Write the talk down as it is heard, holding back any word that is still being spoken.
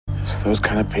just those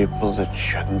kind of people that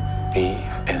shouldn't be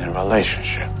in a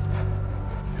relationship.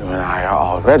 You and I are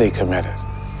already committed.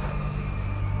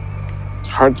 It's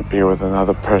hard to be with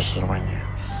another person when you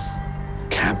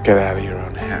can't get out of your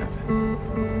own head.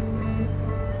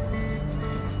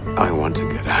 I want to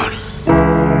get out.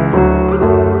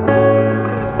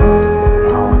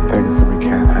 I want things that we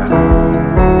can't have.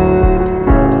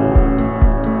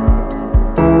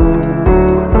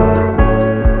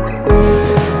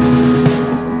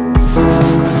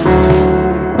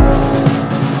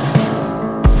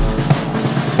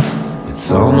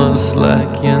 It's almost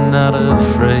like you're not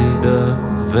afraid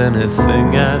of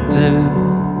anything I do.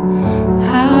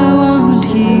 How I want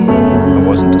you. I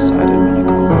wasn't decided when you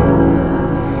called.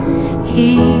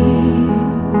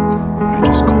 I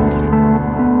just called him.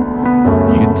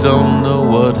 You don't know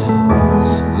what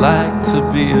it's like to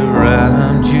be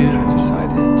around you. I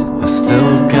decided. I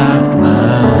still got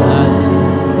mine.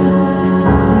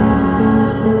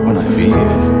 When I Fear.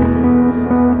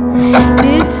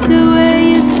 It's the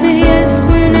way you say yes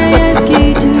when I ask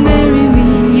you to marry me.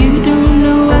 You don't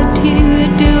know what you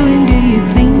are doing. Do you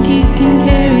think you can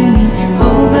carry me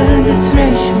over the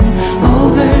threshold,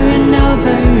 over and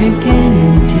over again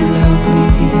until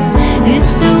oblivion?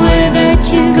 It's the way that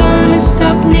you're gonna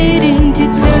stop needing to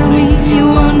tell me you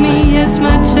want me as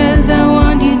much as I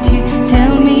want you to.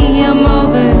 Tell me I'm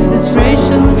over the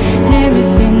threshold and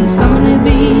everything's gonna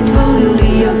be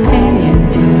totally okay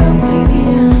until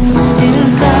oblivion. Still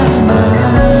got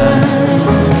mine.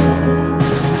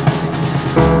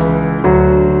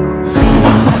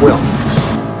 Will.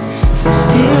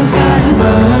 Still got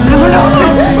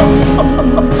mine.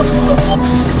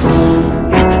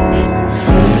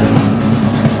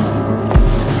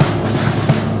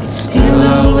 It's still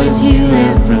always you.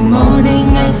 Every morning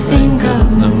I think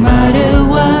of, no matter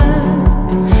what,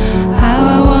 how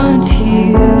I want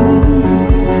you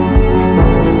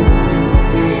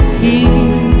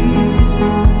here.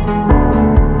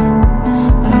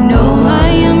 I know I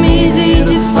am easy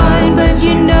to find, but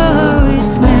you know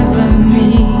it's never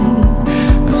me.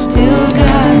 I still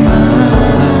got mine.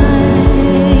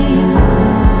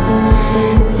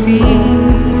 Fear.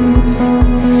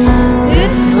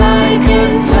 It's like a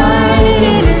tide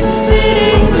in a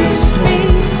city lifts me,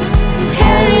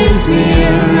 carries me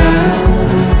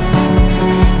around.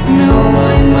 No,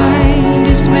 my mind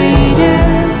is made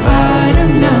up out of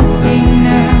nothing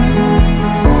now.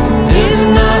 If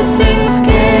nothing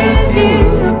scares you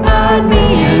about me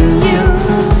and you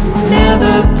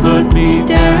never put me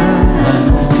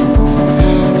down.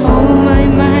 Oh, my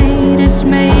mind is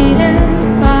made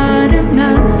up out of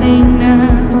nothing now.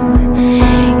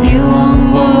 You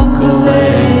won't walk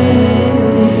away,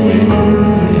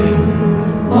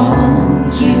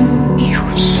 won't you? You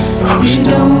were supposed You to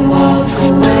don't walk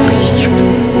away,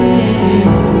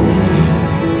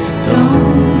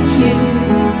 don't you?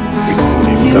 You can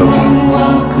leave You without me. won't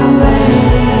walk away,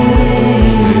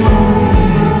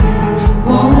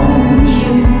 won't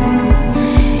you?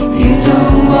 You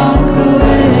don't walk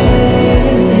away,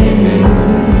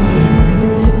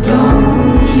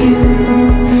 don't you?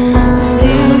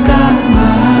 Still got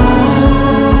mine.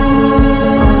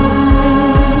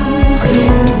 I don't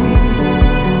want to leave.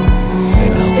 They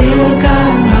know. Still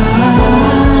got mine.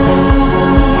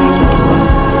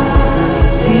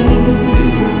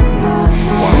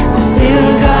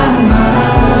 Still got mine.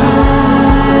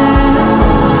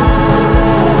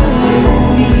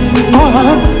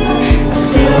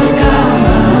 Still got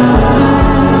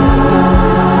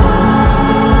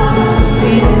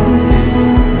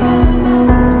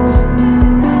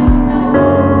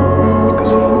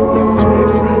Because he was my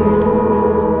friend.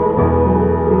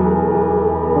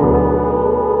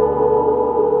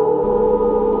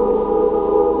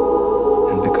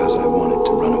 And because I wanted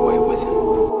to run away with him.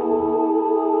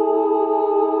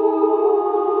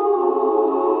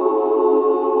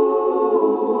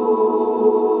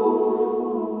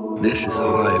 This is a